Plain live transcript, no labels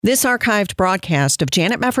This archived broadcast of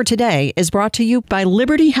Janet Mefford Today is brought to you by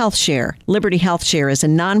Liberty HealthShare. Liberty HealthShare is a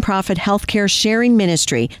nonprofit healthcare sharing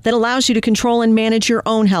ministry that allows you to control and manage your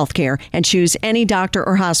own healthcare and choose any doctor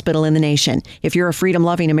or hospital in the nation. If you're a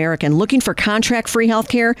freedom-loving American looking for contract-free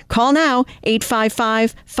healthcare, call now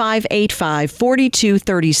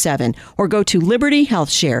 855-585-4237 or go to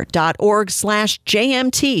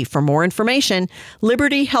libertyhealthshare.org/JMT for more information.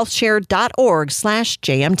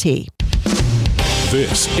 libertyhealthshare.org/JMT.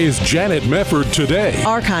 This is Janet Mefford Today.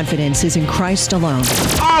 Our confidence is in Christ alone.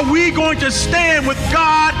 Are we going to stand with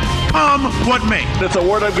God come what may? If the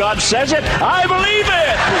Word of God says it, I believe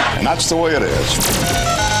it. And that's the way it is.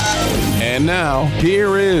 And now,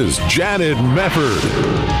 here is Janet Mefford.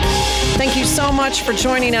 Thank you so much for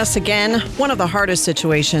joining us again. One of the hardest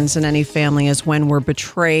situations in any family is when we're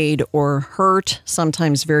betrayed or hurt,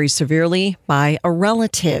 sometimes very severely, by a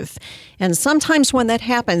relative. And sometimes when that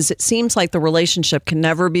happens, it seems like the relationship can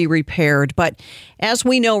never be repaired. But as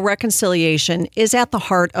we know, reconciliation is at the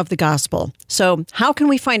heart of the gospel. So how can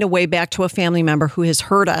we find a way back to a family member who has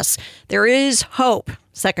hurt us? There is hope.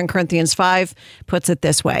 2 Corinthians 5 puts it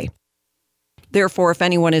this way. Therefore, if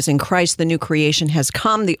anyone is in Christ, the new creation has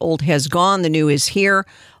come, the old has gone, the new is here.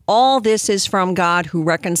 All this is from God who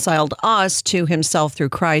reconciled us to himself through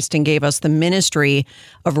Christ and gave us the ministry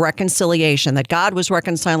of reconciliation, that God was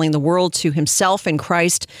reconciling the world to himself in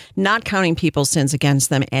Christ, not counting people's sins against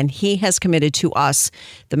them. And he has committed to us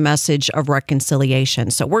the message of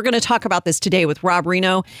reconciliation. So we're going to talk about this today with Rob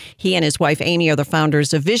Rienow. He and his wife, Amy, are the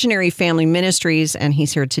founders of Visionary Family Ministries. And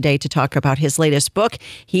he's here today to talk about his latest book,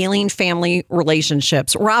 Healing Family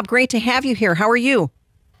Relationships. Rob, great to have you here. How are you?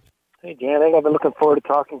 Hey, Janet, I've been looking forward to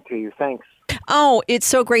talking to you. Thanks. Oh, it's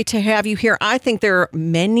so great to have you here. I think there are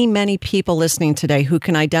many, many people listening today who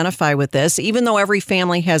can identify with this. Even though every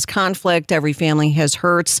family has conflict, every family has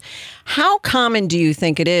hurts, how common do you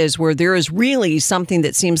think it is where there is really something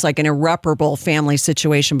that seems like an irreparable family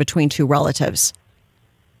situation between two relatives?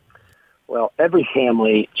 Well, every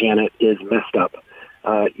family, Janet, is messed up.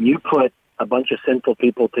 You put a bunch of sinful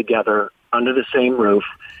people together under the same roof,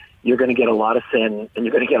 you're going to get a lot of sin, and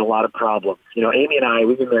you're going to get a lot of problems. You know, Amy and I,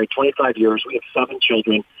 we've been married 25 years. We have 7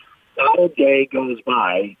 children. Not a day goes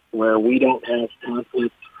by where we don't have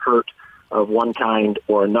conflict, hurt of one kind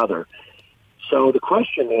or another. So the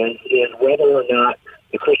question is whether or not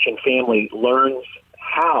the Christian family learns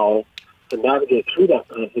how to navigate through that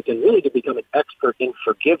conflict and really to become an expert in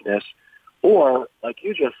forgiveness, or, like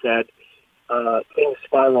you just said, things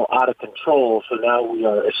spiral out of control, so now we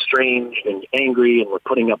are estranged and angry, and we're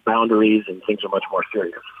putting up boundaries, and things are much more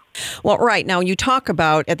serious. Well, right. Now, you talk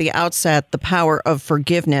about at the outset the power of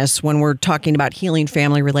forgiveness when we're talking about healing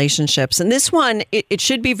family relationships. And this one, it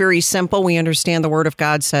should be very simple. We understand the Word of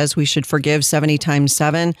God says we should forgive 70 times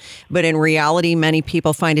 7. But in reality, many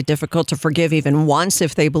people find it difficult to forgive even once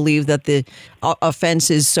if they believe that the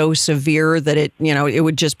offense is so severe that it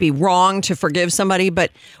would just be wrong to forgive somebody.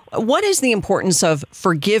 But what is the importance of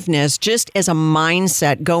forgiveness just as a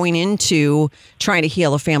mindset going into trying to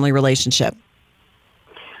heal a family relationship?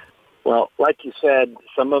 Well, like you said,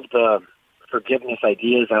 some of the forgiveness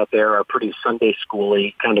ideas out there are pretty Sunday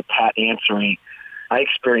school-y, kind of pat answery. I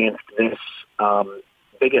experienced this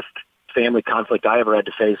biggest family conflict I ever had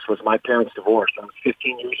to face was my parents' divorce. I was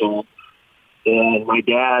 15 years old, and my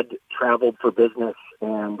dad traveled for business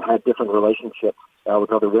and had different relationships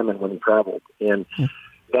with other women when he traveled. And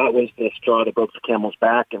that was the straw that broke the camel's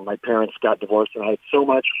back, and my parents got divorced, and I had so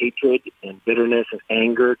much hatred and bitterness and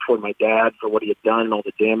anger toward my dad for what he had done and all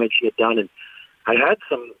the damage he had done. And I had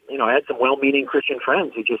some well-meaning Christian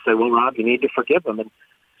friends who just said, well, Rob, you need to forgive him. And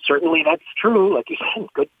certainly that's true, like you said,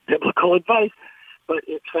 good biblical advice, but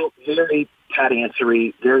it felt very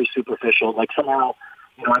pat-answery, very superficial, like somehow,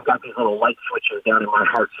 I've got these little light switches down in my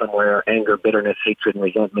heart somewhere, anger, bitterness, hatred, and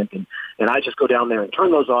resentment, and I just go down there and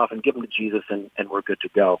turn those off and give them to Jesus, and we're good to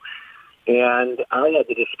go. And I had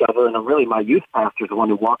to discover, and really my youth pastor is the one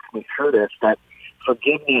who walks me through this, that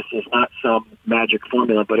forgiveness is not some magic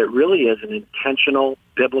formula, but it really is an intentional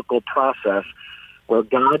biblical process where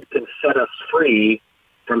God can set us free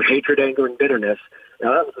from hatred, anger, and bitterness.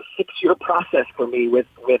 Now, that was a 6-year process for me with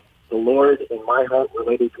the Lord in my heart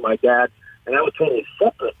related to my dad. And that was totally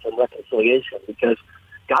separate from reconciliation because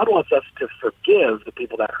God wants us to forgive the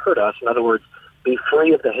people that hurt us. In other words, be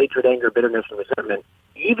free of the hatred, anger, bitterness, and resentment,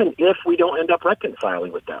 even if we don't end up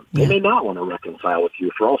reconciling with them. They may not want to reconcile with you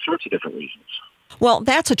for all sorts of different reasons. Well,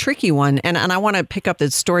 that's a tricky one. And I want to pick up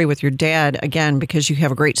the story with your dad again, because you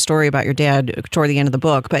have a great story about your dad toward the end of the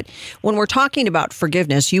book. But when we're talking about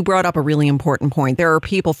forgiveness, you brought up a really important point. There are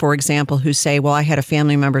people, for example, who say, well, I had a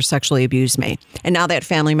family member sexually abuse me, and now that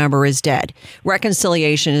family member is dead.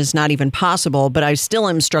 Reconciliation is not even possible, but I still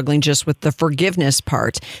am struggling just with the forgiveness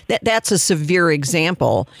part. That's a severe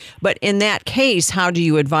example. But in that case, how do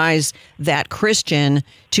you advise that Christian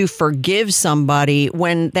to forgive somebody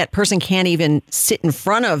when that person can't even sit in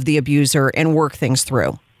front of the abuser and work things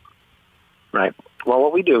through? Right. Well,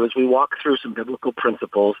 what we do is we walk through some biblical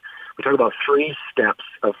principles. We talk about 3 steps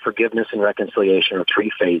of forgiveness and reconciliation, or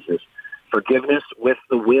 3 phases. Forgiveness with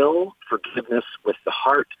the will, forgiveness with the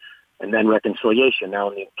heart, and then reconciliation. Now,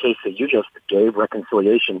 in the case that you just gave,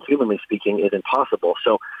 reconciliation, humanly speaking, is impossible.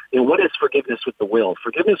 So, what is forgiveness with the will?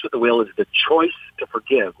 Forgiveness with the will is the choice to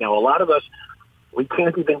forgive. Now, a lot of us, we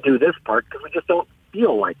can't even do this part because we just don't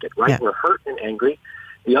feel like it, right? Yeah. We're hurt and angry.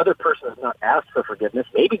 The other person has not asked for forgiveness.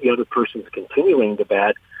 Maybe the other person's continuing the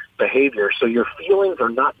bad behavior. So your feelings are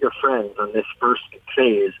not your friends on this first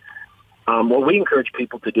phase. What we encourage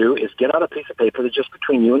people to do is get out a piece of paper that's just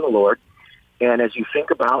between you and the Lord. And as you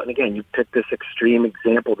think about, and again, you pick this extreme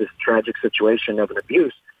example, this tragic situation of an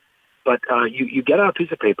abuse, but you get out a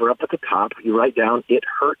piece of paper up at the top, you write down, it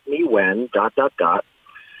hurt me when, ...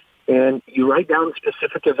 And you write down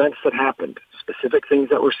specific events that happened, specific things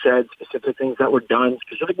that were said, specific things that were done,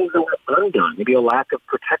 specific things that were undone, maybe a lack of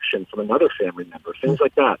protection from another family member, things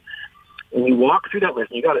like that. And you walk through that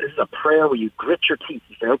list, and this is a prayer where you grit your teeth.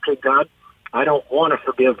 You say, okay, God, I don't want to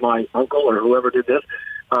forgive my uncle or whoever did this.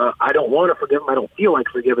 I don't want to forgive them. I don't feel like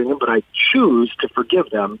forgiving them, but I choose to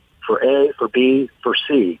forgive them for A, for B, for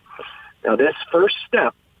C. Now, this first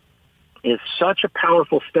step is such a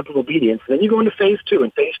powerful step of obedience. Then you go into phase 2,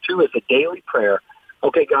 and phase 2 is a daily prayer.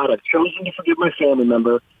 Okay, God, I've chosen to forgive my family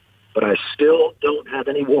member, but I still don't have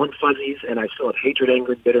any warm fuzzies, and I still have hatred,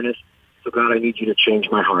 anger, and bitterness. So, God, I need you to change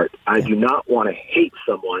my heart. I do not want to hate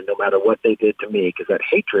someone no matter what they did to me, because that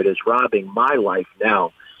hatred is robbing my life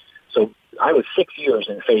now. So I was 6 years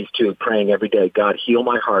in phase 2 praying every day, God, heal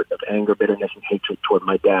my heart of anger, bitterness, and hatred toward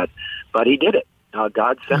my dad. But he did it.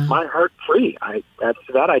 God set my heart free.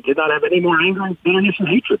 After that, I did not have any more anger and bitterness and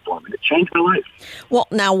hatred for him. It changed my life. Well,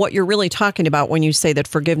 now what you're really talking about when you say that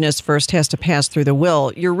forgiveness first has to pass through the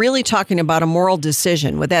will, you're really talking about a moral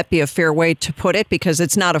decision. Would that be a fair way to put it? Because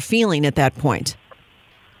it's not a feeling at that point.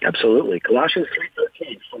 Absolutely. Colossians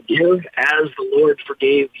 3:13, forgive as the Lord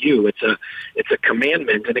forgave you. It's a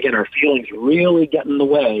commandment. And again, our feelings really get in the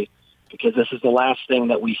way, because this is the last thing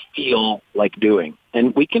that we feel like doing.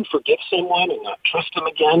 And we can forgive someone and not trust them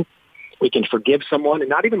again. We can forgive someone and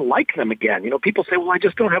not even like them again. People say, well, I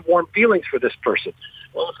just don't have warm feelings for this person.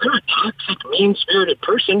 Well, if they're a toxic, mean-spirited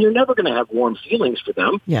person, you're never going to have warm feelings for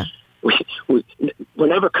them. Yeah. We're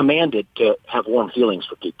never commanded to have warm feelings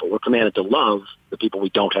for people. We're commanded to love the people we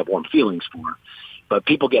don't have warm feelings for. But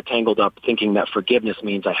people get tangled up thinking that forgiveness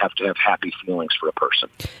means I have to have happy feelings for a person.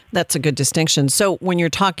 That's a good distinction. So when you're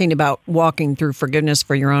talking about walking through forgiveness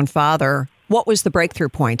for your own father, what was the breakthrough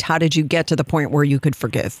point? How did you get to the point where you could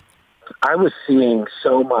forgive? I was seeing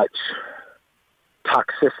so much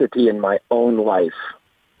toxicity in my own life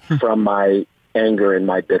from my anger and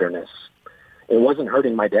my bitterness. It wasn't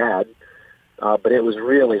hurting my dad, but it was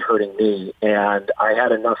really hurting me. And I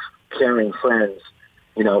had enough caring friends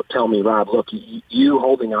tell me, Rob, look, you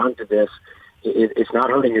holding on to this, it's not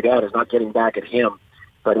hurting your dad, it's not getting back at him,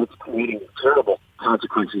 but it's creating terrible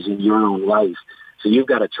consequences in your own life. So you've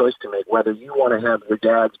got a choice to make, whether you want to have your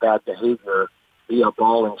dad's bad behavior be a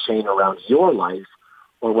ball and chain around your life,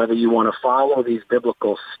 or whether you want to follow these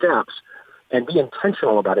biblical steps and be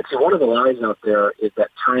intentional about it. See, one of the lies out there is that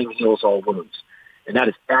time heals all wounds, and that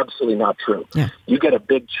is absolutely not true. Yeah. You get a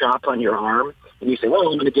big chop on your arm, and you say, well,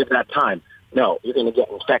 I'm going to give that time. No, you're going to get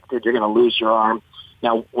infected. You're going to lose your arm.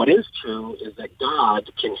 Now, what is true is that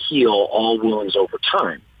God can heal all wounds over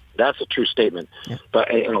time. That's a true statement. Yeah.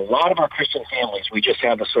 But in a lot of our Christian families, we just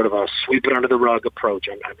have a sort of a sweep it under the rug approach.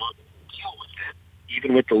 I'm not going to deal with it.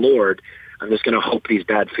 Even with the Lord, I'm just going to hope these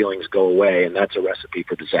bad feelings go away, and that's a recipe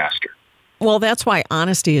for disaster. Well, that's why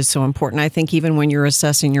honesty is so important, I think, even when you're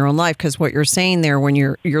assessing your own life, because what you're saying there, when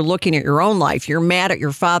you're looking at your own life, you're mad at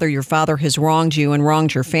your father has wronged you and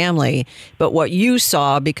wronged your family. But what you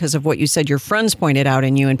saw, because of what you said your friends pointed out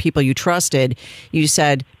in you and people you trusted, you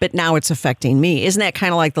said, but now it's affecting me. Isn't that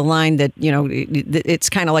kind of like the line that, it's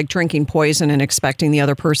kind of like drinking poison and expecting the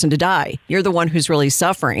other person to die? You're the one who's really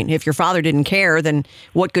suffering. If your father didn't care, then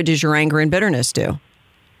what good does your anger and bitterness do?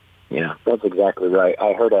 Yeah, that's exactly right.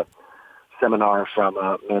 I heard a seminar from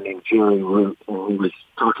a man named Jerry Root, and he was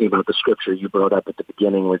talking about the scripture you brought up at the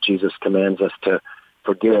beginning where Jesus commands us to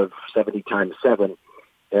forgive 70 times 7.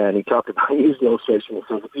 And he talked about, he used the illustration. He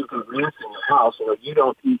says, if you've got rats in your house, you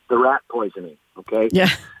don't eat the rat poisoning, okay? Yeah.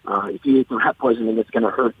 If you eat the rat poisoning, it's going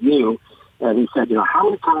to hurt you. And he said, how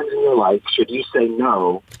many times in your life should you say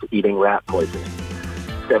no to eating rat poisoning?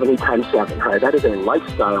 70 times 7, right? That is a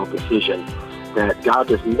lifestyle decision that God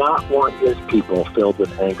does not want his people filled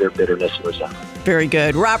with anger, bitterness, and resentment. Very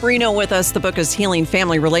good. Rob Reno with us. The book is Healing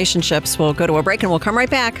Family Relationships. We'll go to a break and we'll come right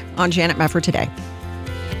back on Janet Mefford Today.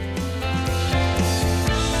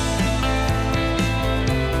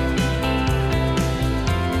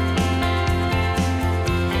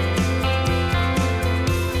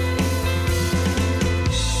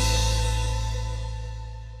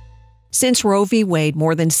 Since Roe v. Wade,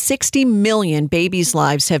 more than 60 million babies'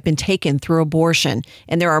 lives have been taken through abortion,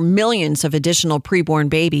 and there are millions of additional preborn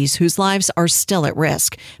babies whose lives are still at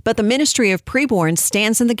risk. But the Ministry of Preborn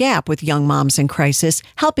stands in the gap with young moms in crisis,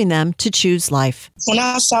 helping them to choose life. When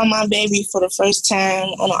I saw my baby for the first time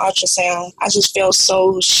on an ultrasound, I just felt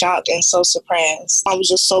so shocked and so surprised. I was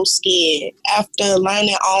just so scared. After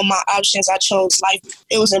learning all my options, I chose life.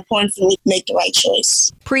 It was important for me to make the right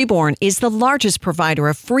choice. Preborn is the largest provider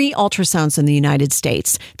of free ultrasounds in the United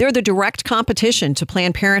States. They're the direct competition to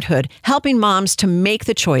Planned Parenthood, helping moms to make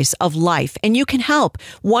the choice of life. And you can help.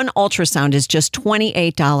 One ultrasound is just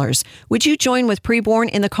 $28. Would you join with Preborn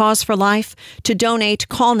in the cause for life? To donate,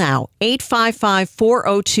 call now,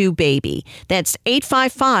 855-402-BABY. That's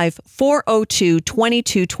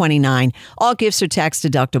 855-402-2229. All gifts are tax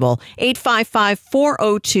deductible.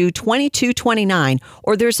 855-402-2229.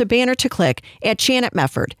 Or there's a banner to click at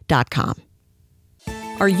janetmefford.com.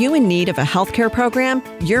 Are you in need of a healthcare program?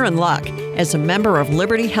 You're in luck. As a member of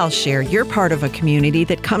Liberty HealthShare, you're part of a community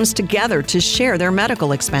that comes together to share their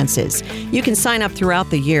medical expenses. You can sign up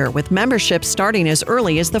throughout the year with membership starting as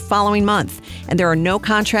early as the following month, and there are no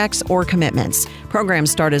contracts or commitments.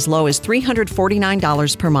 Programs start as low as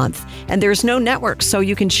 $349 per month, and there's no network, so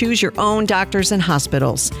you can choose your own doctors and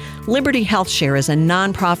hospitals. Liberty HealthShare is a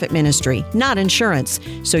nonprofit ministry, not insurance,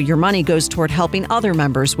 so your money goes toward helping other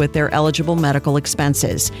members with their eligible medical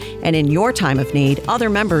expenses. And in your time of need, other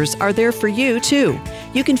members are there for you, too.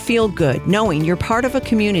 You can feel good knowing you're part of a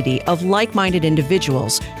community of like-minded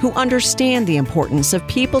individuals who understand the importance of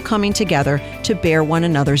people coming together to bear one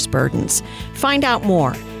another's burdens. Find out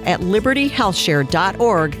more at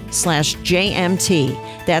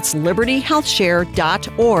libertyhealthshare.org/JMT. That's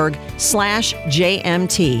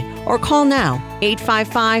libertyhealthshare.org/JMT. Or call now,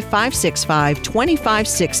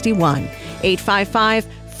 855-565-2561.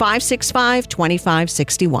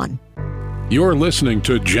 855-565-2561. You're listening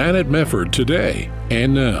to Janet Mefford Today.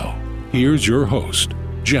 And now, here's your host,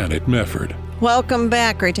 Janet Mefford. Welcome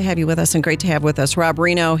back. Great to have you with us, and great to have with us Rob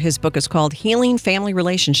Reno. His book is called Healing Family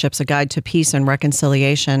Relationships, A Guide to Peace and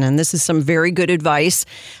Reconciliation. And this is some very good advice.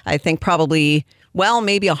 I think probably,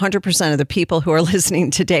 maybe 100% of the people who are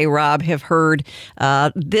listening today, Rob, have heard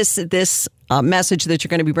this message that you're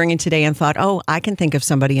going to be bringing today and thought, oh, I can think of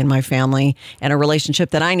somebody in my family and a relationship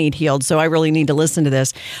that I need healed, so I really need to listen to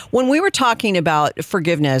this. When we were talking about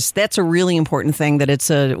forgiveness, that's a really important thing, that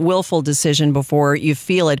it's a willful decision before you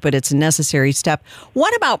feel it, but it's a necessary step.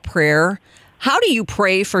 What about prayer? How do you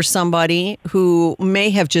pray for somebody who may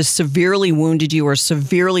have just severely wounded you or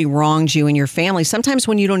severely wronged you in your family, sometimes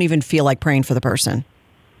when you don't even feel like praying for the person?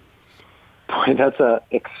 Boy, that's a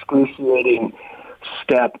excruciating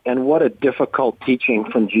step, and what a difficult teaching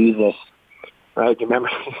from Jesus, right? You remember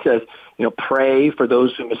he says, pray for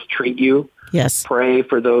those who mistreat you. Yes. Pray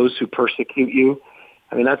for those who persecute you.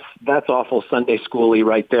 I mean, that's awful Sunday school-y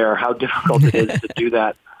right there, how difficult it is to do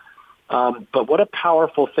that. But what a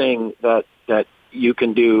powerful thing that you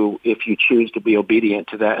can do if you choose to be obedient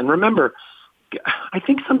to that. And remember, I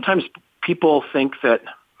think sometimes people think that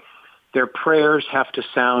their prayers have to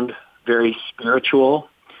sound very spiritual,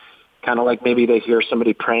 kind of like maybe they hear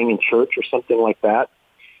somebody praying in church or something like that.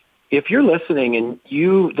 If you're listening and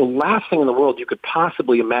the last thing in the world you could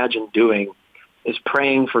possibly imagine doing is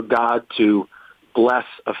praying for God to bless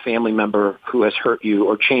a family member who has hurt you,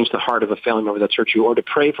 or change the heart of a family member that's hurt you, or to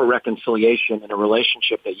pray for reconciliation in a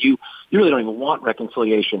relationship that you really don't even want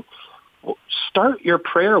reconciliation, well, start your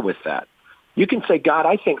prayer with that. You can say, God,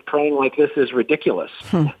 I think praying like this is ridiculous.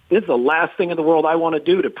 This is the last thing in the world I want to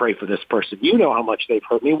do to pray for this person. You know how much they've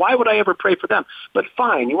hurt me. Why would I ever pray for them? But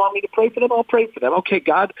fine, you want me to pray for them? I'll pray for them. Okay,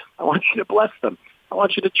 God, I want you to bless them. I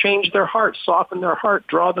want you to change their heart, soften their heart,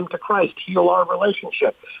 draw them to Christ, heal our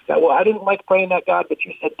relationship. I didn't like praying that, God, but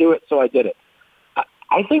you said do it, so I did it.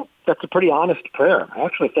 I think that's a pretty honest prayer. I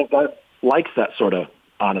actually think God likes that sort of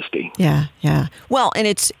honesty. Yeah, yeah. Well, and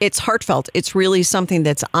it's heartfelt. It's really something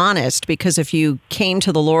that's honest, because if you came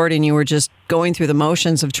to the Lord and you were just going through the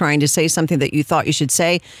motions of trying to say something that you thought you should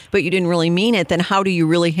say, but you didn't really mean it, then how do you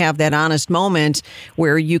really have that honest moment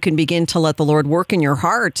where you can begin to let the Lord work in your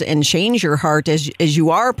heart and change your heart as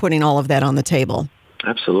you are putting all of that on the table?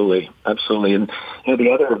 Absolutely. Absolutely. And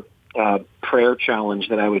the other prayer challenge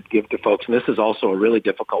that I would give to folks, and this is also a really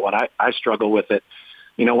difficult one. I struggle with it.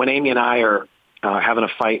 When Amy and I are having a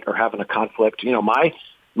fight or having a conflict,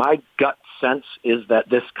 my gut sense is that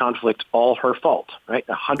this conflict's all her fault, right?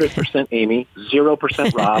 100% Amy,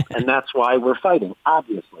 0% Rob, and that's why we're fighting,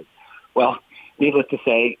 obviously. Well, needless to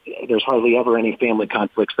say, there's hardly ever any family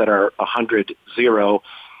conflicts that are 100-0.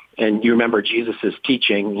 And you remember Jesus'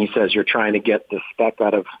 teaching. He says you're trying to get the speck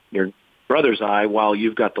out of your brother's eye while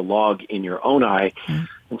you've got the log in your own eye. Mm.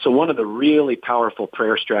 And so one of the really powerful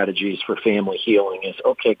prayer strategies for family healing is,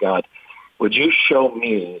 okay, God, would you show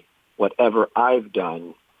me whatever I've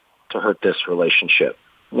done to hurt this relationship?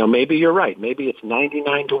 Now, maybe you're right. Maybe it's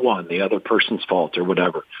 99-1, the other person's fault or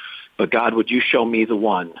whatever. But God, would you show me the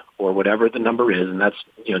one, or whatever the number is? And that's,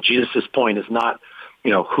 Jesus' point is not,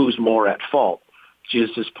 who's more at fault.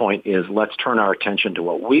 Jesus' point is, let's turn our attention to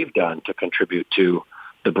what we've done to contribute to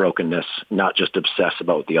the brokenness, not just obsess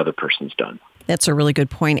about what the other person's done. That's a really good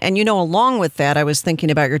point. And, along with that, I was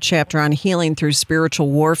thinking about your chapter on healing through spiritual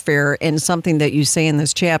warfare. And something that you say in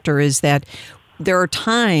this chapter is that there are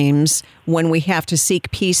times when we have to seek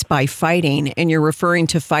peace by fighting, and you're referring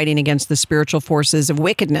to fighting against the spiritual forces of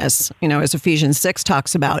wickedness, as Ephesians 6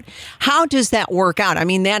 talks about. How does that work out? I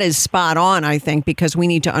mean, that is spot on, I think, because we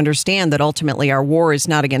need to understand that ultimately our war is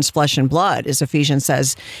not against flesh and blood, as Ephesians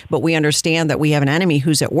says, but we understand that we have an enemy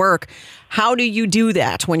who's at work. How do you do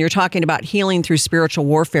that when you're talking about healing through spiritual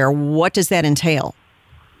warfare? What does that entail?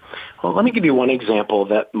 Well, let me give you one example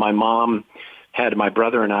that my mom had my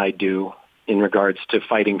brother and I do in regards to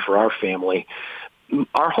fighting for our family.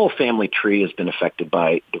 Our whole family tree has been affected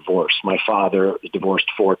by divorce. My father is divorced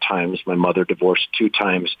 4 times. My mother divorced 2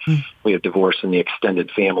 times. We have divorce in the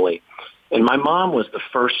extended family. And my mom was the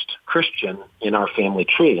first Christian in our family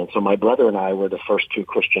tree. And so my brother and I were the first 2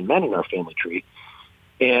 Christian men in our family tree.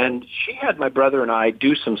 And she had my brother and I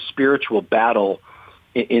do some spiritual battle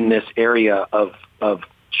in this area of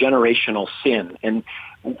generational sin. And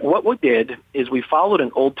what we did is we followed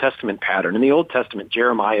an Old Testament pattern. In the Old Testament,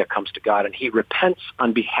 Jeremiah comes to God and he repents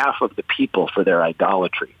on behalf of the people for their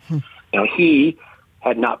idolatry. Now, he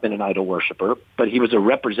had not been an idol worshiper, but he was a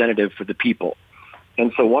representative for the people.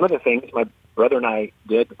 And so one of the things my brother and I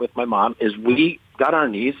did with my mom is we got on our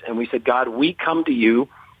knees and we said, God, we come to you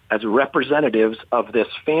as representatives of this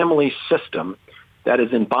family system that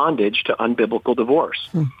is in bondage to unbiblical divorce.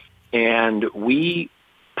 And we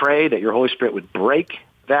pray that your Holy Spirit would break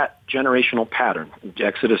that generational pattern.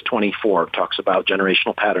 Exodus 24 talks about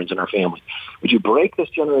generational patterns in our family. Would you break this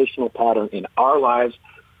generational pattern in our lives?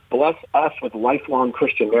 Bless us with lifelong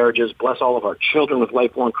Christian marriages. Bless all of our children with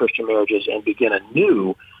lifelong Christian marriages, and begin a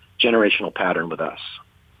new generational pattern with us.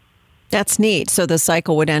 That's neat. So the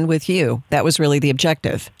cycle would end with you. That was really the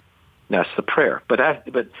objective. That's the prayer. But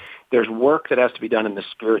there's work that has to be done in the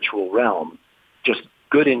spiritual realm. Just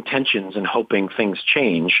good intentions and hoping things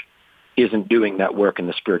change isn't doing that work in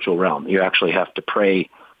the spiritual realm. You actually have to pray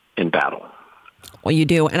in battle. Well, you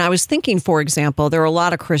do. And I was thinking, for example, there are a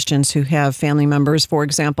lot of Christians who have family members, for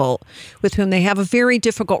example, with whom they have a very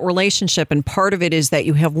difficult relationship. And part of it is that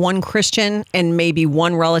you have one Christian and maybe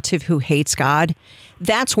one relative who hates God.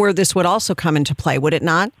 That's where this would also come into play, would it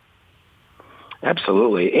not?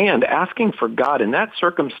 Absolutely. And asking for God in that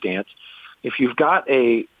circumstance, if you've got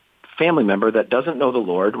a family member that doesn't know the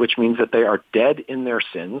Lord, which means that they are dead in their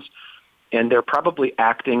sins, and they're probably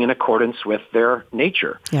acting in accordance with their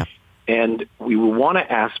nature. Yeah. And we want to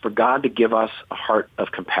ask for God to give us a heart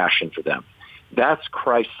of compassion for them. That's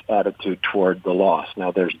Christ's attitude toward the lost.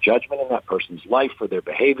 Now, there's judgment in that person's life for their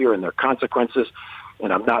behavior and their consequences.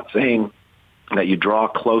 And I'm not saying that you draw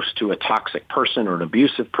close to a toxic person or an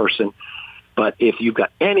abusive person. But if you've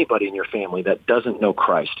got anybody in your family that doesn't know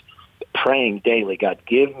Christ, praying daily, God,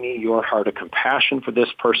 give me your heart of compassion for this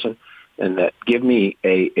person, and that give me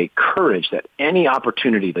a courage that any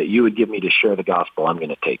opportunity that you would give me to share the gospel, I'm going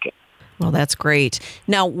to take it. Well, that's great.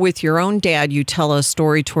 Now, with your own dad, you tell a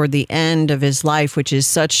story toward the end of his life, which is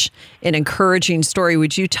such an encouraging story.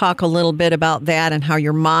 Would you talk a little bit about that and how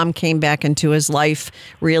your mom came back into his life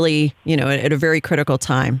really, at a very critical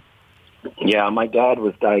time? Yeah, my dad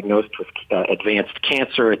was diagnosed with advanced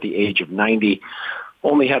cancer at the age of 90,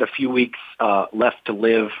 only had a few weeks left to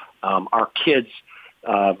live. Our kids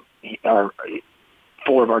are 4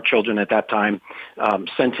 4 of our children at that time,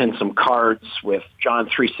 sent in some cards with John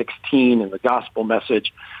 3:16 and the gospel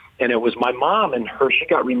message. And it was my mom and her, she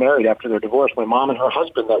got remarried after their divorce, my mom and her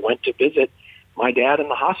husband that went to visit my dad in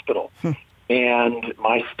the hospital. And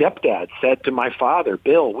my stepdad said to my father,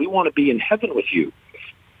 Bill, we want to be in heaven with you.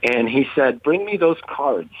 And he said, bring me those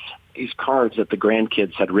cards, these cards that the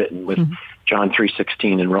grandkids had written with John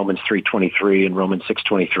 3:16 and Romans 3:23 and Romans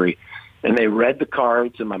 6:23. And they read the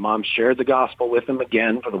cards, and my mom shared the gospel with them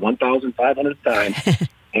again for the 1,500th time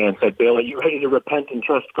and said, Bill, are you ready to repent and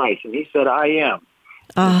trust Christ? And he said, I am.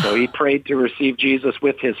 And so he prayed to receive Jesus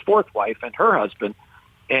with his 4th wife and her husband.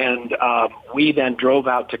 And we then drove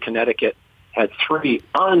out to Connecticut, had 3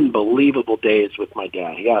 unbelievable days with my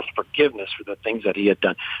dad. He asked forgiveness for the things that he had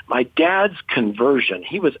done. My dad's conversion,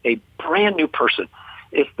 he was a brand new person.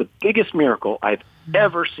 It's the biggest miracle I've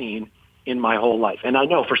ever seen in my whole life. And I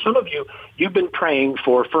know for some of you, you've been praying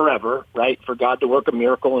for forever, right, for God to work a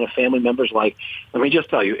miracle in a family member's life. Let me just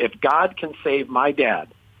tell you, if God can save my dad,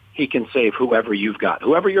 he can save whoever you've got.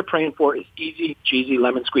 Whoever you're praying for is easy, cheesy,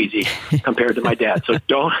 lemon squeezy compared to my dad. So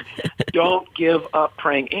don't give up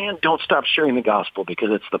praying, and don't stop sharing the gospel,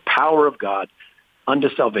 because it's the power of God unto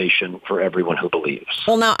salvation for everyone who believes.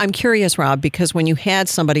 Well, now I'm curious, Rob, because when you had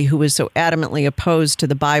somebody who was so adamantly opposed to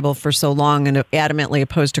the Bible for so long and adamantly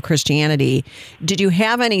opposed to Christianity, did you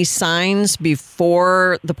have any signs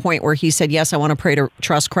before the point where he said, yes, I want to pray to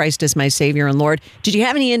trust Christ as my Savior and Lord? Did you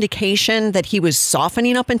have any indication that he was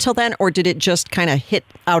softening up until then, or did it just kind of hit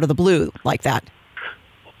out of the blue like that?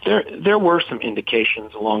 There were some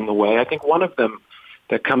indications along the way. I think one of them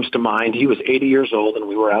that comes to mind, he was 80 years old and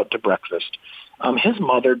we were out to breakfast. His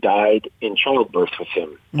mother died in childbirth with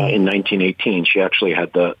him in 1918. She actually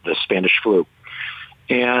had the Spanish flu.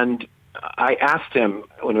 And I asked him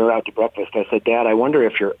when we were out to breakfast, I said, Dad, I wonder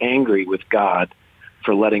if you're angry with God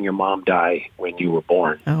for letting your mom die when you were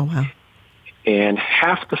born. Oh, wow. And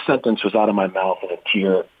half the sentence was out of my mouth and a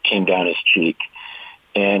tear came down his cheek.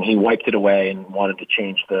 And he wiped it away and wanted to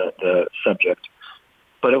change the subject.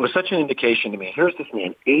 But it was such an indication to me. Here's this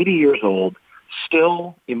man, 80 years old,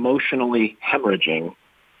 still emotionally hemorrhaging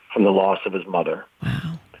from the loss of his mother.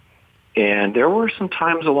 Wow. And there were some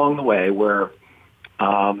times along the way where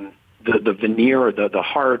the veneer, or the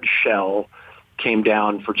hard shell, came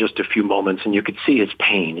down for just a few moments, and you could see his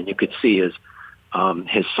pain, and you could see his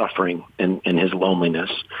suffering and his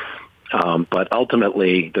loneliness. But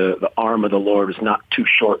ultimately, the arm of the Lord was not too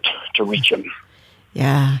short to reach him.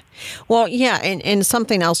 Yeah. Well, yeah. And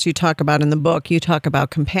something else you talk about in the book, you talk about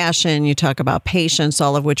compassion, you talk about patience,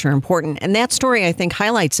 all of which are important. And that story, I think,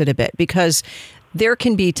 highlights it a bit, because there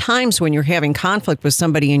can be times when you're having conflict with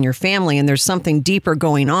somebody in your family and there's something deeper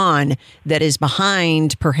going on that is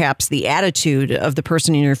behind perhaps the attitude of the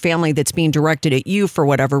person in your family that's being directed at you for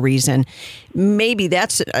whatever reason. Maybe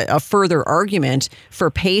that's a further argument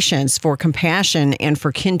for patience, for compassion, and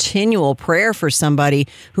for continual prayer for somebody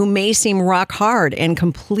who may seem rock hard and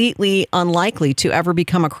completely unlikely to ever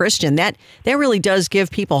become a Christian. That really does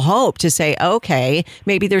give people hope to say, okay,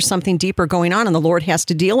 maybe there's something deeper going on and the Lord has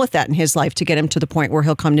to deal with that in his life to get him to the point where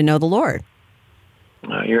he'll come to know the Lord.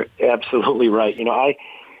 You're absolutely right. You know,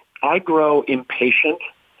 I grow impatient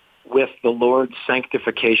with the Lord's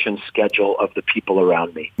sanctification schedule of the people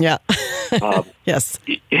around me. Yeah. Yes.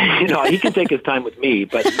 You know, he can take his time with me,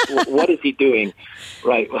 but what is he doing?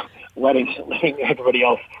 Right. Letting everybody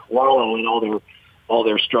else wallow in all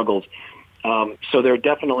their struggles. So there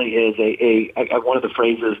definitely is a one of the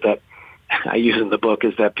phrases that I use in the book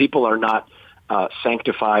is that people are not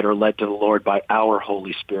sanctified or led to the Lord by our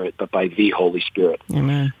Holy Spirit, but by the Holy Spirit.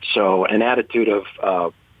 Amen. So an attitude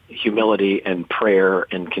of humility and prayer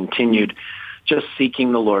and continued just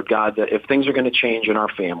seeking the Lord God, that if things are going to change in our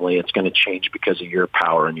family, it's going to change because of your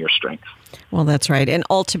power and your strength. Well, that's right. And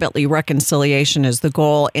ultimately, reconciliation is the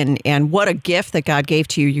goal. And what a gift that God gave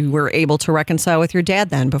to you. You were able to reconcile with your dad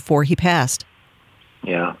then before he passed.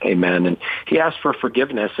 Yeah, amen. And he asked for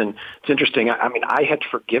forgiveness. And it's interesting. I mean, I had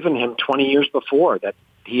forgiven him 20 years before that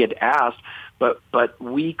he had asked, but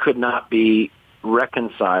we could not be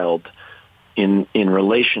reconciled in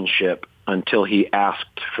relationship until he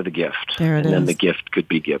asked for the gift. There it is. And then the gift could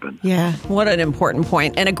be given. Yeah, what an important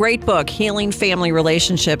point. And a great book, Healing Family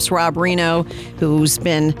Relationships. Rob Rienow, who's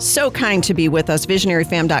been so kind to be with us.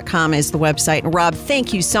 VisionaryFam.com is the website. And Rob,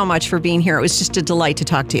 thank you so much for being here. It was just a delight to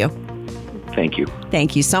talk to you. Thank you.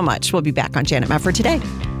 Thank you so much. We'll be back on Janet Mefford Today.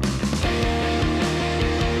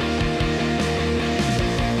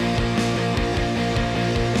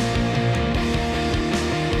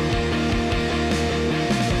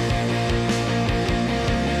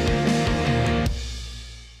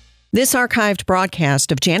 This archived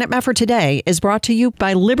broadcast of Janet Mefford Today is brought to you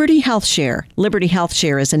by Liberty HealthShare. Liberty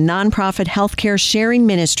HealthShare is a nonprofit healthcare sharing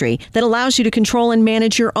ministry that allows you to control and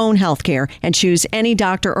manage your own healthcare and choose any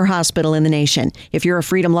doctor or hospital in the nation. If you're a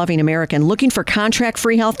freedom-loving American looking for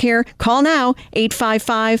contract-free healthcare, call now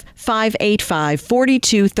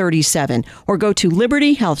 855-585-4237 or go to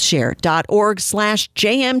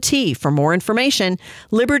libertyhealthshare.org/JMT for more information.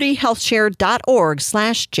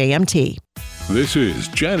 libertyhealthshare.org/JMT. This is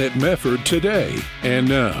Janet Mefford Today. And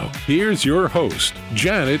now, here's your host,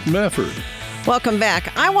 Janet Mefford. Welcome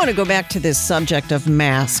back. I want to go back to this subject of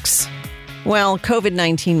masks. Well,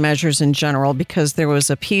 COVID-19 measures in general, because there was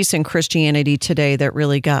a piece in Christianity Today that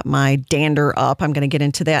really got my dander up. I'm going to get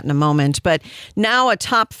into that in a moment. But now a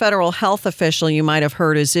top federal health official you might have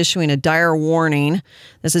heard is issuing a dire warning.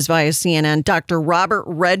 This is via CNN. Dr. Robert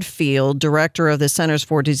Redfield, director of the Centers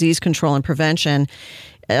for Disease Control and Prevention,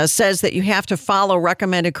 says that you have to follow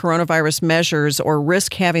recommended coronavirus measures or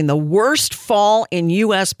risk having the worst fall in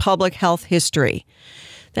U.S. public health history.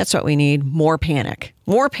 That's what we need. More panic,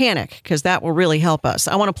 because that will really help us.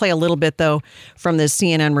 I want to play a little bit, though, from this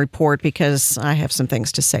CNN report because I have some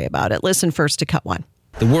things to say about it. Listen first to cut one.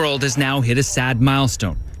 The world has now hit a sad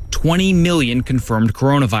milestone. 20 million confirmed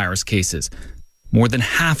coronavirus cases. More than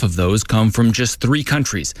half of those come from just 3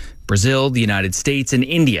 countries, Brazil, the United States, and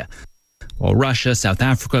India, while Russia, South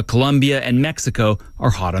Africa, Colombia, and Mexico are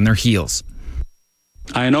hot on their heels.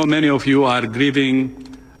 I know many of you are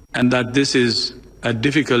grieving and that this is a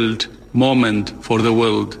difficult moment for the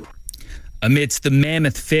world. Amidst the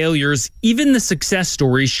mammoth failures, even the success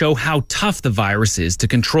stories show how tough the virus is to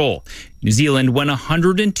control. New Zealand went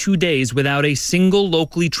 102 days without a single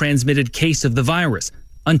locally transmitted case of the virus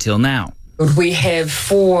until now. We have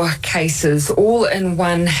 4 cases, all in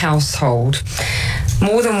one household.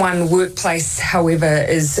 More than one workplace, however,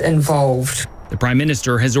 is involved. The Prime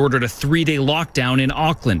Minister has ordered a 3-day lockdown in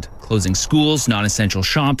Auckland, closing schools, non-essential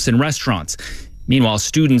shops, and restaurants. Meanwhile,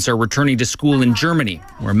 students are returning to school in Germany,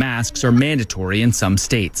 where masks are mandatory in some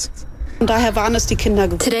states.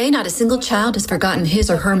 Today, not a single child has forgotten his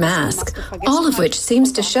or her mask, all of which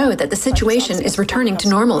seems to show that the situation is returning to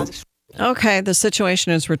normal. Okay, the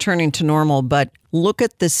situation is returning to normal, but look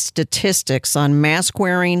at the statistics on mask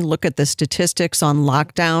wearing, look at the statistics on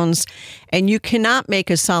lockdowns, and you cannot make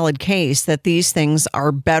a solid case that these things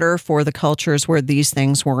are better for the cultures where these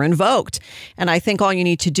things were invoked. And I think all you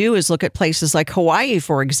need to do is look at places like Hawaii,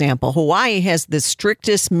 for example. Hawaii has the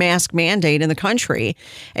strictest mask mandate in the country,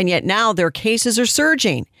 and yet now their cases are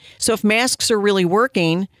surging. So if masks are really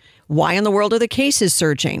working, why in the world are the cases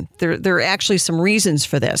surging? There are actually some reasons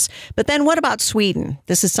for this. But then what about Sweden?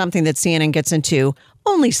 This is something that CNN gets into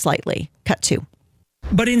only slightly. Cut 2.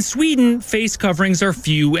 But in Sweden, face coverings are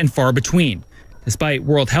few and far between. Despite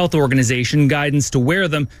World Health Organization guidance to wear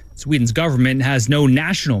them, Sweden's government has no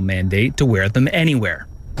national mandate to wear them anywhere.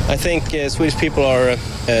 I think Swedish people are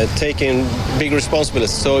taking big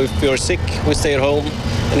responsibilities. So if you're sick, we stay at home.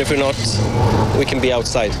 And if you're not, we can be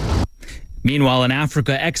outside. Meanwhile, in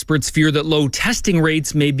Africa, experts fear that low testing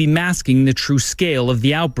rates may be masking the true scale of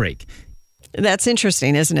the outbreak. That's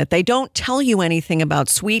interesting, isn't it? They don't tell you anything about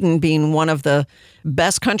Sweden being one of the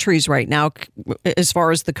best countries right now as far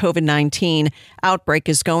as the COVID-19 outbreak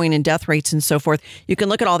is going and death rates and so forth. You can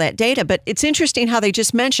look at all that data, but it's interesting how they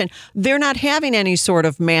just mention they're not having any sort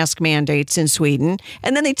of mask mandates in Sweden,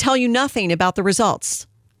 and then they tell you nothing about the results.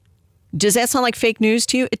 Does that sound like fake news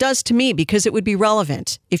to you? It does to me, because it would be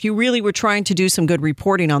relevant. If you really were trying to do some good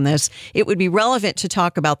reporting on this, it would be relevant to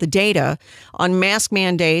talk about the data on mask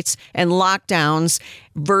mandates and lockdowns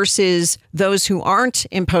versus those who aren't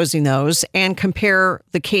imposing those, and compare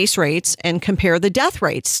the case rates and compare the death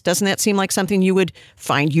rates. Doesn't that seem like something you would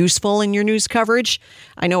find useful in your news coverage?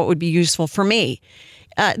 I know it would be useful for me.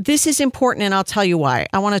 This is important, and I'll tell you why.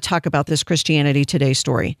 I want to talk about this Christianity Today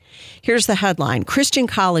story. Here's the headline. Christian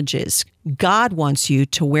colleges, God wants you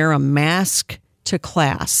to wear a mask to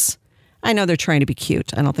class. I know they're trying to be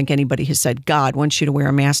cute. I don't think anybody has said God wants you to wear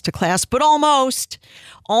a mask to class, but almost.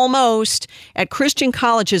 At Christian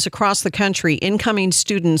colleges across the country, incoming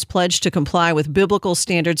students pledged to comply with biblical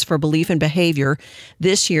standards for belief and behavior.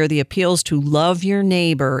 This year, the appeals to love your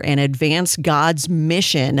neighbor and advance God's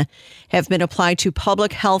mission have been applied to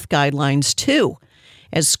public health guidelines, too.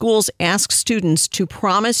 as schools ask students to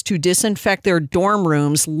promise to disinfect their dorm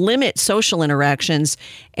rooms, limit social interactions,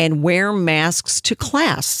 and wear masks to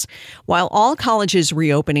class. While all colleges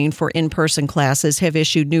reopening for in-person classes have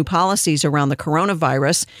issued new policies around the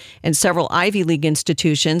coronavirus, and several Ivy League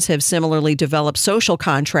institutions have similarly developed social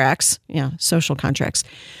contracts.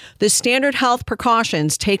 The standard health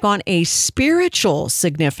precautions take on a spiritual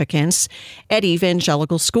significance at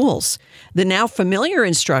evangelical schools. The now familiar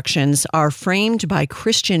instructions are framed by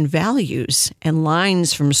Christian values and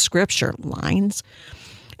lines from Scripture.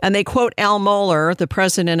 And they quote Al Mohler, the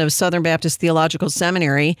president of Southern Baptist Theological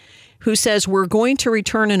Seminary, who says, "We're going to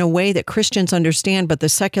return in a way that Christians understand, but the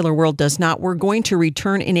secular world does not. We're going to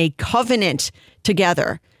return in a covenant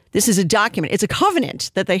together." This is a document. It's a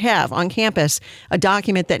covenant that they have on campus, a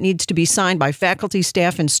document that needs to be signed by faculty,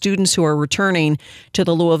 staff, and students who are returning to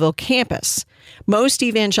the Louisville campus. Most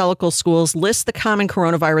evangelical schools list the common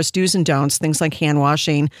coronavirus do's and don'ts, things like hand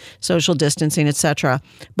washing, social distancing, etc.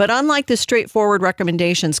 But unlike the straightforward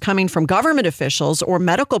recommendations coming from government officials or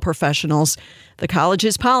medical professionals, the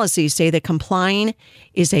college's policies say that complying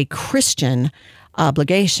is a Christian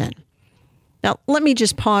obligation. Now, let me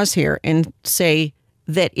just pause here and say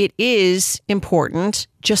that it is important,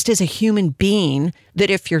 just as a human being, that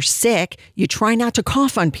if you're sick, you try not to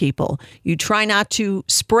cough on people. You try not to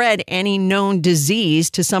spread any known disease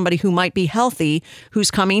to somebody who might be healthy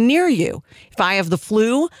who's coming near you. If I have the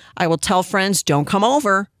flu, I will tell friends, don't come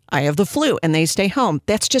over. I have the flu, and they stay home.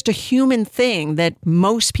 That's just a human thing that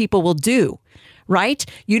most people will do, right?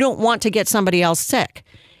 You don't want to get somebody else sick.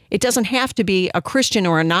 It doesn't have to be a Christian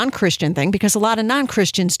or a non-Christian thing, because a lot of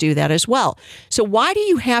non-Christians do that as well. So why do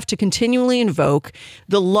you have to continually invoke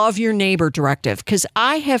the love your neighbor directive? Because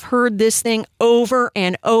I have heard this thing over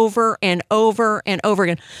and over and over and over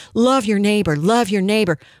again. Love your neighbor, love your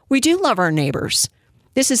neighbor. We do love our neighbors.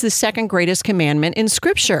 This is the second greatest commandment in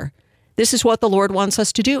Scripture. This is what the Lord wants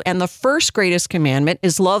us to do. And the first greatest commandment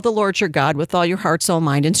is love the Lord your God with all your heart, soul,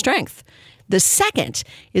 mind, and strength. The second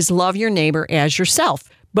is love your neighbor as yourself.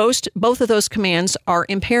 Both of those commands are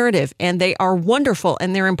imperative, and they are wonderful,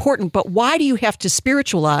 and they're important. But why do you have to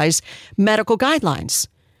spiritualize medical guidelines?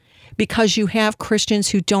 Because you have Christians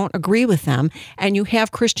who don't agree with them, and you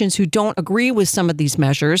have Christians who don't agree with some of these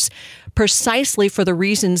measures precisely for the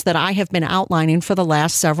reasons that I have been outlining for the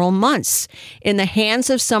last several months. In the hands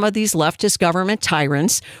of some of these leftist government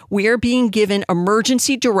tyrants, we are being given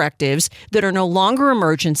emergency directives that are no longer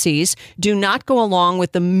emergencies, do not go along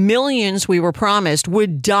with the millions we were promised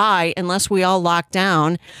would die unless we all lock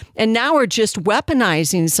down. And now we're just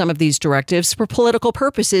weaponizing some of these directives for political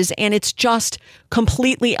purposes, and it's just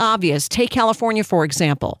completely obvious. Take California, for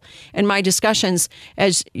example. In my discussions,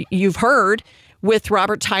 as you've heard, with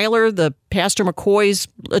Robert Tyler, the Pastor McCoy's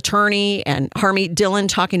attorney, and Harmeet Dillon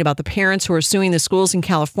talking about the parents who are suing the schools in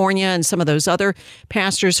California, and some of those other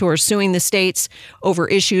pastors who are suing the states over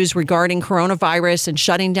issues regarding coronavirus and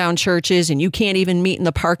shutting down churches, and you can't even meet in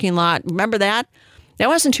the parking lot. Remember that? That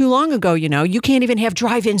wasn't too long ago, you know. You can't even have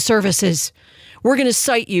drive-in services. We're going to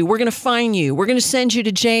cite you. We're going to fine you. We're going to send you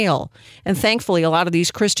to jail. And thankfully, a lot of these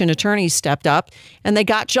Christian attorneys stepped up and they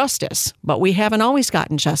got justice. But we haven't always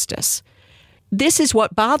gotten justice. This is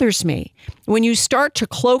what bothers me. When you start to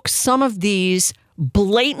cloak some of these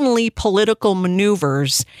blatantly political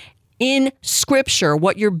maneuvers in Scripture,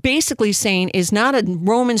 what you're basically saying is not a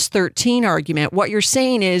Romans 13 argument. What you're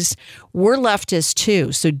saying is, we're leftists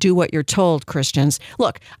too, so do what you're told, Christians.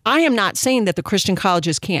 Look, I am not saying that the Christian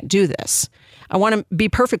colleges can't do this. I want to be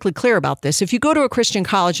perfectly clear about this. If you go to a Christian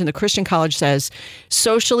college and the Christian college says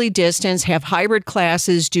socially distance, have hybrid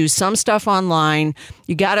classes, do some stuff online,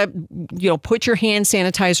 you got to, put your hand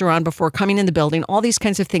sanitizer on before coming in the building, all these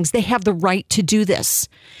kinds of things, they have the right to do this.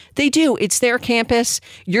 They do. It's their campus.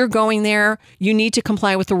 You're going there. You need to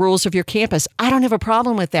comply with the rules of your campus. I don't have a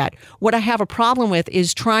problem with that. What I have a problem with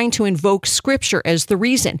is trying to invoke Scripture as the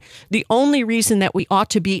reason. The only reason that we ought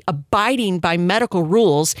to be abiding by medical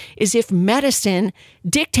rules is if medicine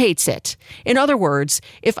dictates it. In other words,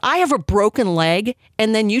 if I have a broken leg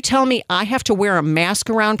and then you tell me I have to wear a mask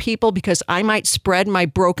around people because I might spread my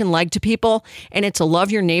broken leg to people and it's a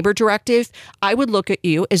love your neighbor directive, I would look at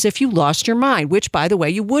you as if you lost your mind, which, by the way,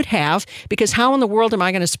 you would have, because how in the world am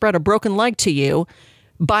I going to spread a broken leg to you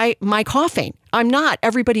by my coughing? I'm not.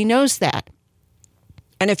 Everybody knows that.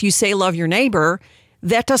 And if you say love your neighbor,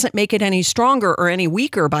 that doesn't make it any stronger or any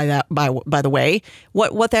weaker by the way.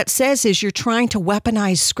 What that says is you're trying to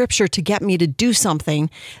weaponize Scripture to get me to do something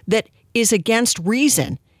that is against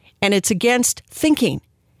reason, and it's against thinking.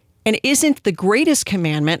 And isn't the greatest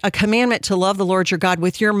commandment a commandment to love the Lord your God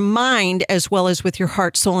with your mind as well as with your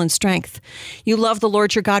heart, soul, and strength? You love the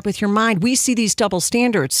Lord your God with your mind. We see these double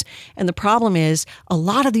standards. And the problem is a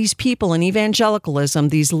lot of these people in evangelicalism,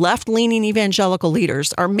 these left-leaning evangelical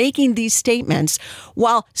leaders, are making these statements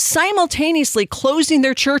while simultaneously closing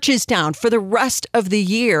their churches down for the rest of the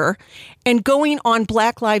year and going on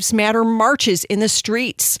Black Lives Matter marches in the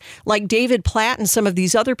streets, like David Platt and some of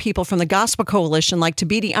these other people from the Gospel Coalition, like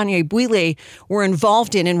Thabiti Anyabwile, were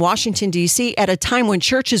involved in Washington, D.C. at a time when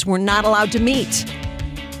churches were not allowed to meet.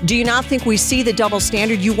 Do you not think we see the double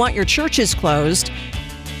standard? You want your churches closed,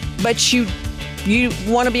 but you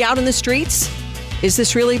want to be out in the streets? Is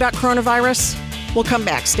this really about coronavirus? We'll come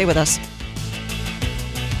back. Stay with us.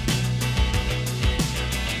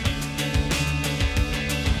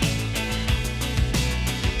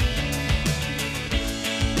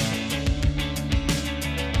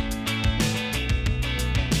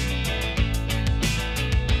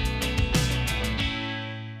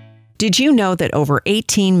 Did you know that over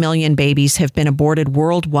 18 million babies have been aborted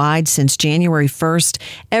worldwide since January 1st?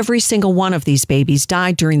 Every single one of these babies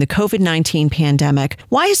died during the COVID-19 pandemic.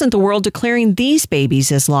 Why isn't the world declaring these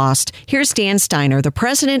babies as lost? Here's Dan Steiner, the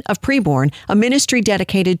president of Preborn, a ministry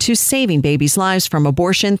dedicated to saving babies' lives from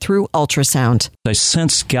abortion through ultrasound. I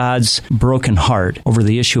sense God's broken heart over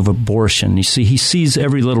the issue of abortion. You see, he sees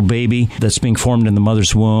every little baby that's being formed in the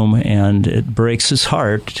mother's womb, and it breaks his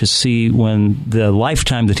heart to see when the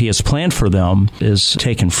lifetime that he has planned for them is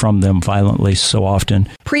taken from them violently so often.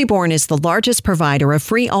 Preborn is the largest provider of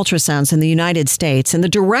free ultrasounds in the United States and the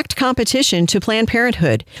direct competition to Planned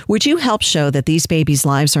Parenthood. Would you help show that these babies'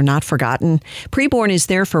 lives are not forgotten? Preborn is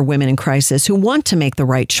there for women in crisis who want to make the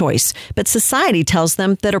right choice, but society tells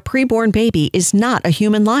them that a preborn baby is not a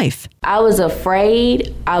human life. I was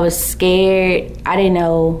afraid. I was scared. I didn't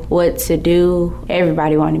know what to do.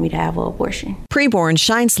 Everybody wanted me to have an abortion. Preborn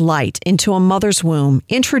shines light into a mother's womb,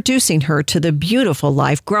 introducing her to the beautiful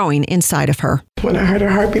life growing inside of her. When I heard her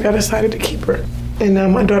heartbeat, I decided to keep her. And now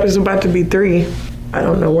my daughter's about to be 3. I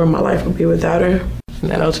don't know where my life would be without her.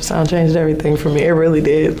 And that ultrasound changed everything for me. It really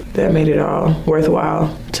did. That made it all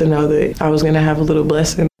worthwhile to know that I was going to have a little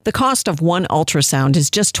blessing. The cost of one ultrasound is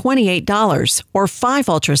just $28, or 5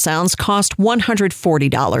 ultrasounds cost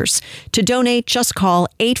 $140. To donate, just call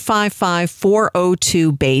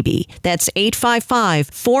 855-402-BABY. That's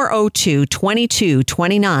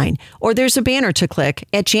 855-402-2229. Or there's a banner to click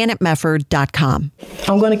at janetmefford.com.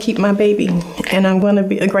 I'm going to keep my baby, and I'm going to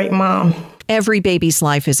be a great mom. Every baby's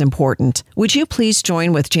life is important. Would you please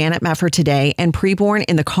join with Janet Mefford today and Preborn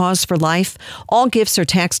in the cause for life? All gifts are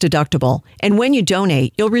tax deductible. And when you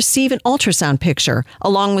donate, you'll receive an ultrasound picture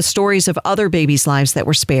along with stories of other babies' lives that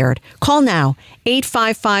were spared. Call now,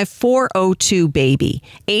 855-402-BABY,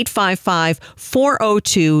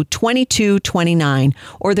 855-402-2229,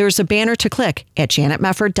 or there's a banner to click at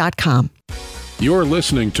janetmefford.com. You're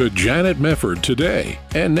listening to Janet Mefford today.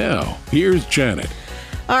 And now, here's Janet.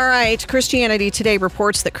 All right. Christianity Today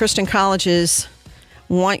reports that Christian colleges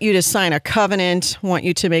want you to sign a covenant, want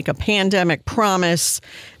you to make a pandemic promise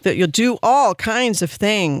that you'll do all kinds of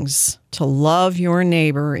things to love your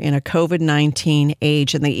neighbor in a COVID-19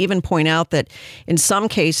 age. And they even point out that in some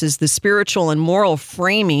cases, the spiritual and moral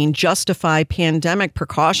framing justify pandemic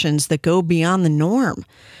precautions that go beyond the norm.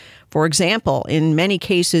 For example, in many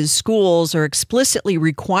cases, schools are explicitly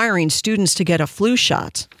requiring students to get a flu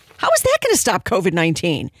shot. How is that going to stop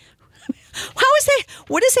COVID-19? How is that?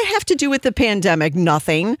 What does it have to do with the pandemic?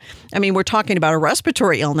 Nothing. I mean, we're talking about a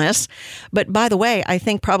respiratory illness. But by the way, I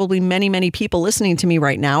think probably many, many people listening to me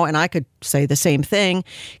right now, and I could say the same thing,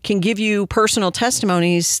 can give you personal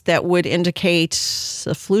testimonies that would indicate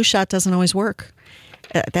a flu shot doesn't always work.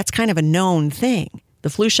 That's kind of a known thing.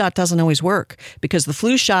 The flu shot doesn't always work because the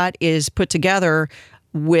flu shot is put together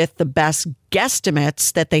with the best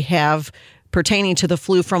guesstimates that they have pertaining to the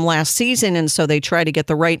flu from last season. And so they try to get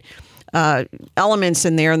the right elements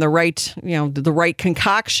in there and the right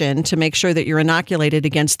concoction to make sure that you're inoculated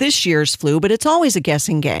against this year's flu. But it's always a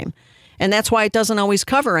guessing game. And that's why it doesn't always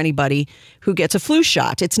cover anybody who gets a flu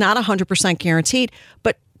shot. It's not 100% guaranteed.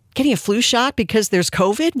 But getting a flu shot because there's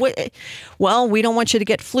COVID? Well, we don't want you to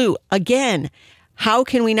get flu. Again, how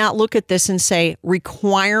can we not look at this and say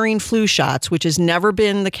requiring flu shots, which has never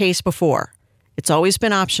been the case before? It's always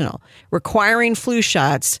been optional. Requiring flu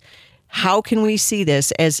shots, how can we see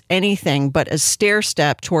this as anything but a stair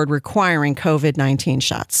step toward requiring COVID-19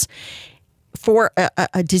 shots? For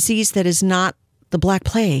a disease that is not the Black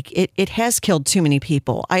Plague, it has killed too many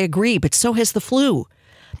people. I agree, but so has the flu.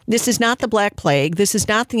 This is not the Black Plague. This is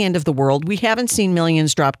not the end of the world. We haven't seen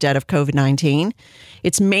millions drop dead of COVID-19.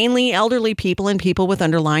 It's mainly elderly people and people with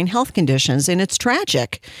underlying health conditions, and it's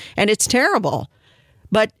tragic and it's terrible.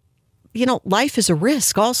 But, life is a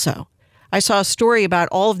risk also. I saw a story about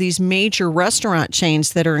all of these major restaurant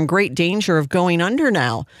chains that are in great danger of going under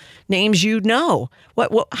now. Names you know.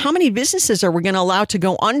 How many businesses are we going to allow to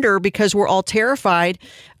go under because we're all terrified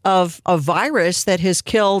of a virus that has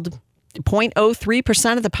killed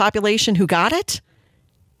 0.03% of the population who got it?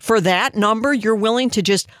 For that number, you're willing to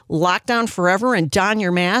just lock down forever and don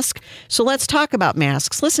your mask? So let's talk about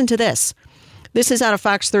masks. Listen to this. This is out of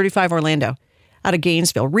Fox 35 Orlando, out of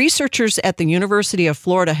Gainesville. Researchers at the University of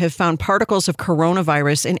Florida have found particles of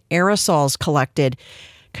coronavirus in aerosols collected,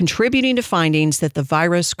 contributing to findings that the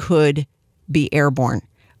virus could be airborne.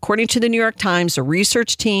 According to the New York Times, a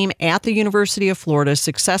research team at the University of Florida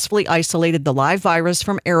successfully isolated the live virus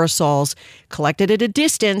from aerosols collected at a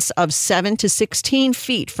distance of 7 to 16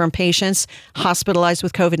 feet from patients hospitalized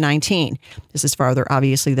with COVID-19. This is farther,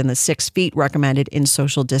 obviously, than the 6 feet recommended in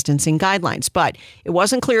social distancing guidelines. But it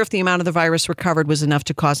wasn't clear if the amount of the virus recovered was enough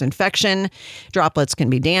to cause infection. Droplets can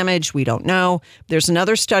be damaged. We don't know. There's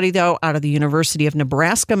another study, though, out of the University of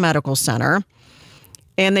Nebraska Medical Center.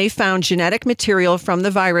 And they found genetic material from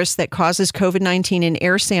the virus that causes COVID-19 in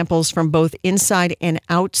air samples from both inside and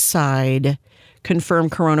outside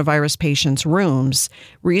confirmed coronavirus patients' rooms.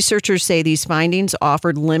 Researchers say these findings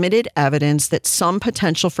offered limited evidence that some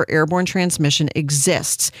potential for airborne transmission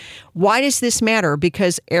exists. Why does this matter?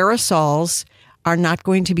 Because aerosols are not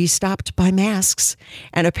going to be stopped by masks.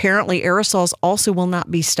 And apparently aerosols also will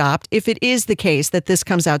not be stopped if it is the case that this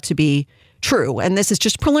comes out to be true. And this is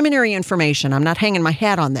just preliminary information. I'm not hanging my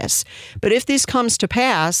hat on this. But if this comes to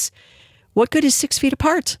pass, what good is 6 feet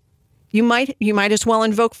apart? You might as well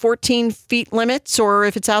invoke 14 feet limits, or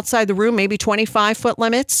if it's outside the room, maybe 25-foot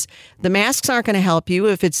limits. The masks aren't going to help you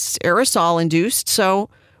if it's aerosol induced. So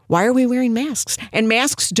why are we wearing masks? And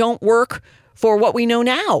masks don't work for what we know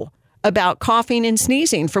now about coughing and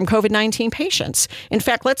sneezing from COVID-19 patients. In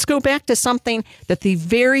fact, let's go back to something that the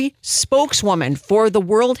very spokeswoman for the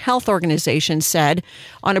World Health Organization said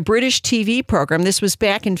on a British TV program. This was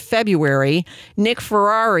back in February. Nick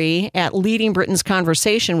Ferrari at Leading Britain's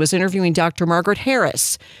Conversation was interviewing Dr. Margaret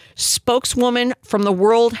Harris, spokeswoman from the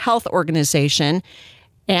World Health Organization,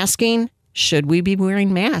 asking, should we be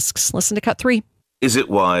wearing masks? Listen to cut 3. Is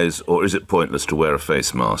it wise or is it pointless to wear a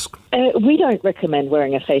face mask? We don't recommend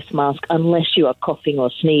wearing a face mask unless you are coughing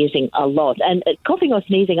or sneezing a lot. And coughing or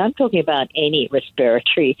sneezing, I'm talking about any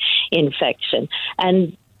respiratory infection.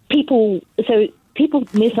 And people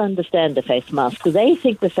misunderstand the face mask. They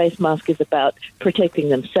think the face mask is about protecting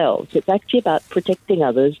themselves. It's actually about protecting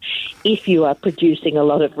others if you are producing a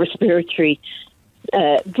lot of respiratory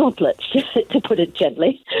droplets, to put it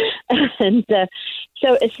gently. And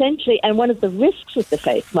so essentially, and one of the risks with the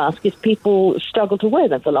face mask is people struggle to wear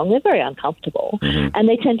them for long. They're very uncomfortable, and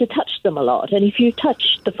they tend to touch them a lot. And if you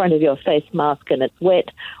touch the front of your face mask and it's wet,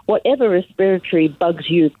 whatever respiratory bugs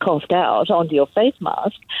you've coughed out onto your face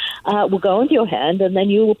mask will go onto your hand, and then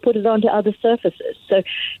you will put it onto other surfaces. So,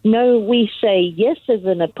 no, we say yes, there's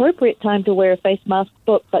an appropriate time to wear a face mask,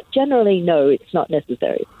 but generally, no, it's not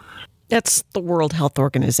necessary. That's the World Health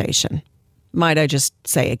Organization. Might I just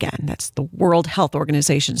say again, that's the World Health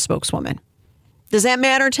Organization spokeswoman. Does that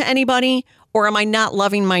matter to anybody? Or am I not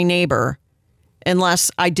loving my neighbor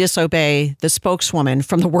unless I disobey the spokeswoman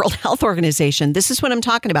from the World Health Organization? This is what I'm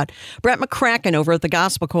talking about. Brett McCracken over at the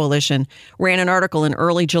Gospel Coalition ran an article in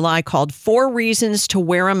early July called 4 Reasons to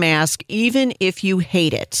Wear a Mask Even If You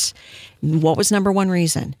Hate It. What was number 1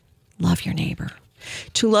 reason? Love your neighbor.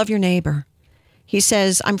 To love your neighbor. He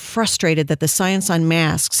says, I'm frustrated that the science on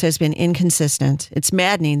masks has been inconsistent. It's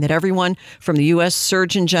maddening that everyone from the U.S.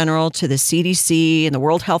 Surgeon General to the CDC and the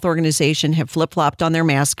World Health Organization have flip-flopped on their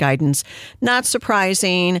mask guidance. Not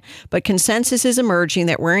surprising, but consensus is emerging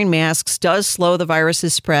that wearing masks does slow the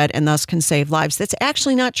virus's spread and thus can save lives. That's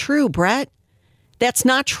actually not true, Brett. That's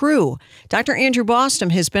not true. Dr. Andrew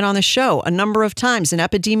Bostom has been on the show a number of times, an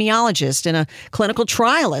epidemiologist and a clinical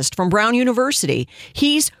trialist from Brown University.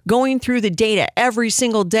 He's going through the data every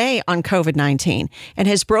single day on COVID-19 and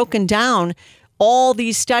has broken down all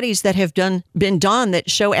these studies that have been done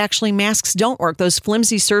that show actually masks don't work. Those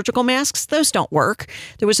flimsy surgical masks, those don't work.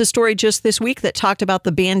 There was a story just this week that talked about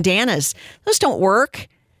the bandanas. Those don't work.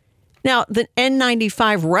 Now, the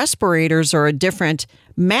N95 respirators are a different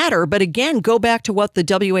matter, but again, go back to what the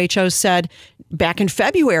WHO said back in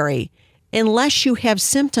February. Unless you have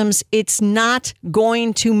symptoms, it's not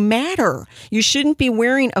going to matter. You shouldn't be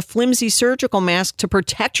wearing a flimsy surgical mask to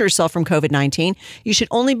protect yourself from COVID-19. You should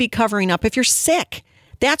only be covering up if you're sick.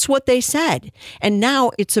 That's what they said. And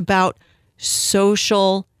now it's about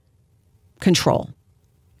social control,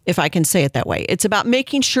 if I can say it that way. It's about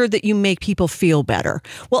making sure that you make people feel better.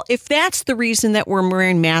 Well, if that's the reason that we're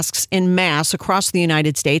wearing masks en masse across the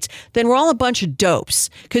United States, then we're all a bunch of dopes,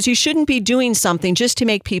 because you shouldn't be doing something just to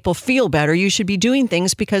make people feel better. You should be doing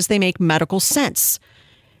things because they make medical sense.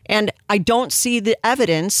 And I don't see the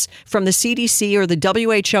evidence from the CDC or the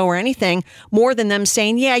WHO or anything more than them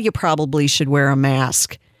saying, yeah, you probably should wear a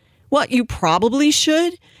mask. What, you probably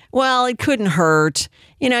should? Well, it couldn't hurt.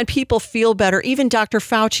 And people feel better. Even Dr.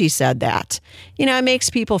 Fauci said that. It makes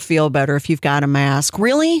people feel better if you've got a mask.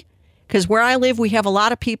 Really? Because where I live, we have a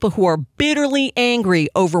lot of people who are bitterly angry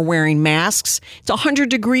over wearing masks. It's 100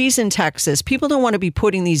 degrees in Texas. People don't want to be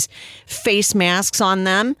putting these face masks on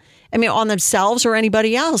them. On themselves or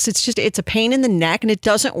anybody else. It's a pain in the neck and it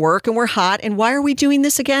doesn't work and we're hot. And why are we doing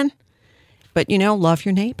this again? But, love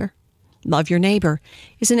your neighbor. Love your neighbor.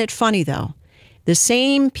 Isn't it funny, though? The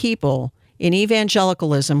same people in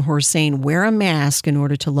evangelicalism who are saying wear a mask in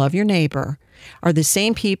order to love your neighbor are the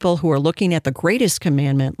same people who are looking at the greatest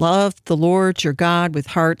commandment, love the Lord your God with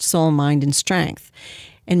heart, soul, mind, and strength,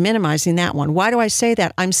 and minimizing that one. Why do I say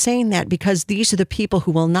that? I'm saying that because these are the people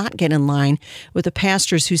who will not get in line with the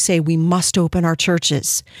pastors who say we must open our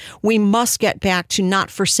churches. We must get back to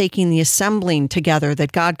not forsaking the assembling together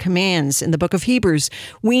that God commands in the book of Hebrews.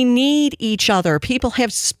 We need each other. People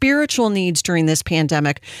have spiritual needs during this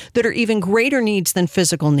pandemic that are even greater needs than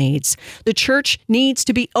physical needs. The church needs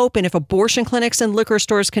to be open. If abortion clinics and liquor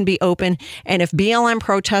stores can be open, and if BLM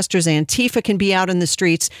protesters, Antifa can be out in the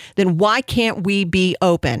streets, then why can't we be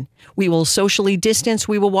open? We will socially distance.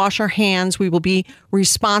 We will wash our hands. We will be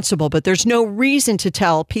responsible. But there's no reason to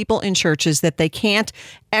tell people in churches that they can't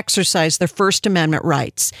exercise their First Amendment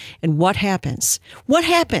rights. And what happens? What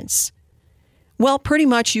happens? Well, pretty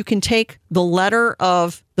much you can take the letter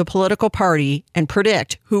of the political party and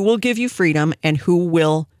predict who will give you freedom and who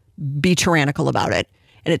will be tyrannical about it.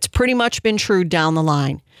 And it's pretty much been true down the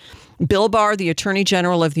line. Bill Barr, the Attorney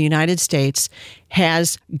General of the United States,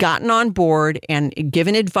 has gotten on board and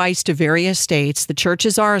given advice to various states. The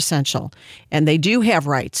churches are essential, and they do have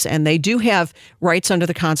rights, and they do have rights under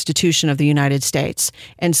the Constitution of the United States.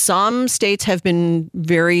 And some states have been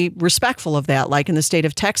very respectful of that, like in the state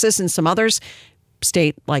of Texas, and some others,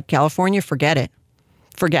 state like California, forget it.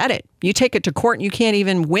 Forget it. You take it to court and you can't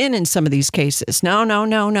even win in some of these cases. No.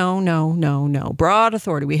 Broad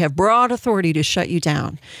authority. We have broad authority to shut you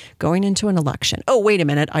down going into an election. Oh, wait a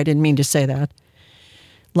minute. I didn't mean to say that.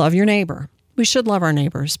 Love your neighbor. We should love our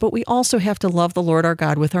neighbors, but we also have to love the Lord our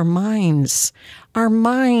God with our minds. Our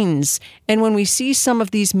minds. And when we see some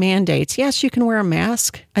of these mandates, yes, you can wear a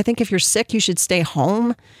mask. I think if you're sick, you should stay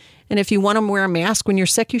home. And if you want to wear a mask when you're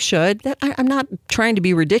sick, you should. I'm not trying to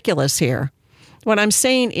be ridiculous here. What I'm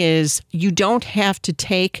saying is you don't have to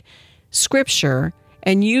take Scripture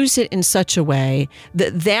and use it in such a way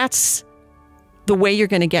that that's the way you're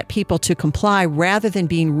going to get people to comply, rather than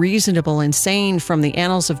being reasonable and saying from the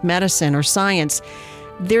annals of medicine or science,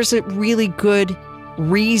 there's a really good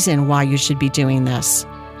reason why you should be doing this,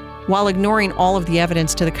 while ignoring all of the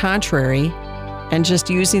evidence to the contrary and just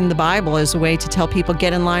using the Bible as a way to tell people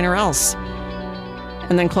get in line or else,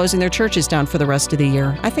 and then closing their churches down for the rest of the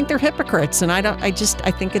year. I think they're hypocrites, and I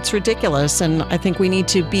think it's ridiculous, and I think we need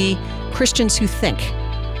to be Christians who think,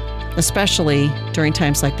 especially during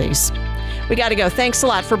times like these. We got to go. Thanks a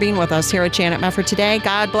lot for being with us here at Janet Mefford today.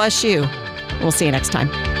 God bless you. We'll see you next time.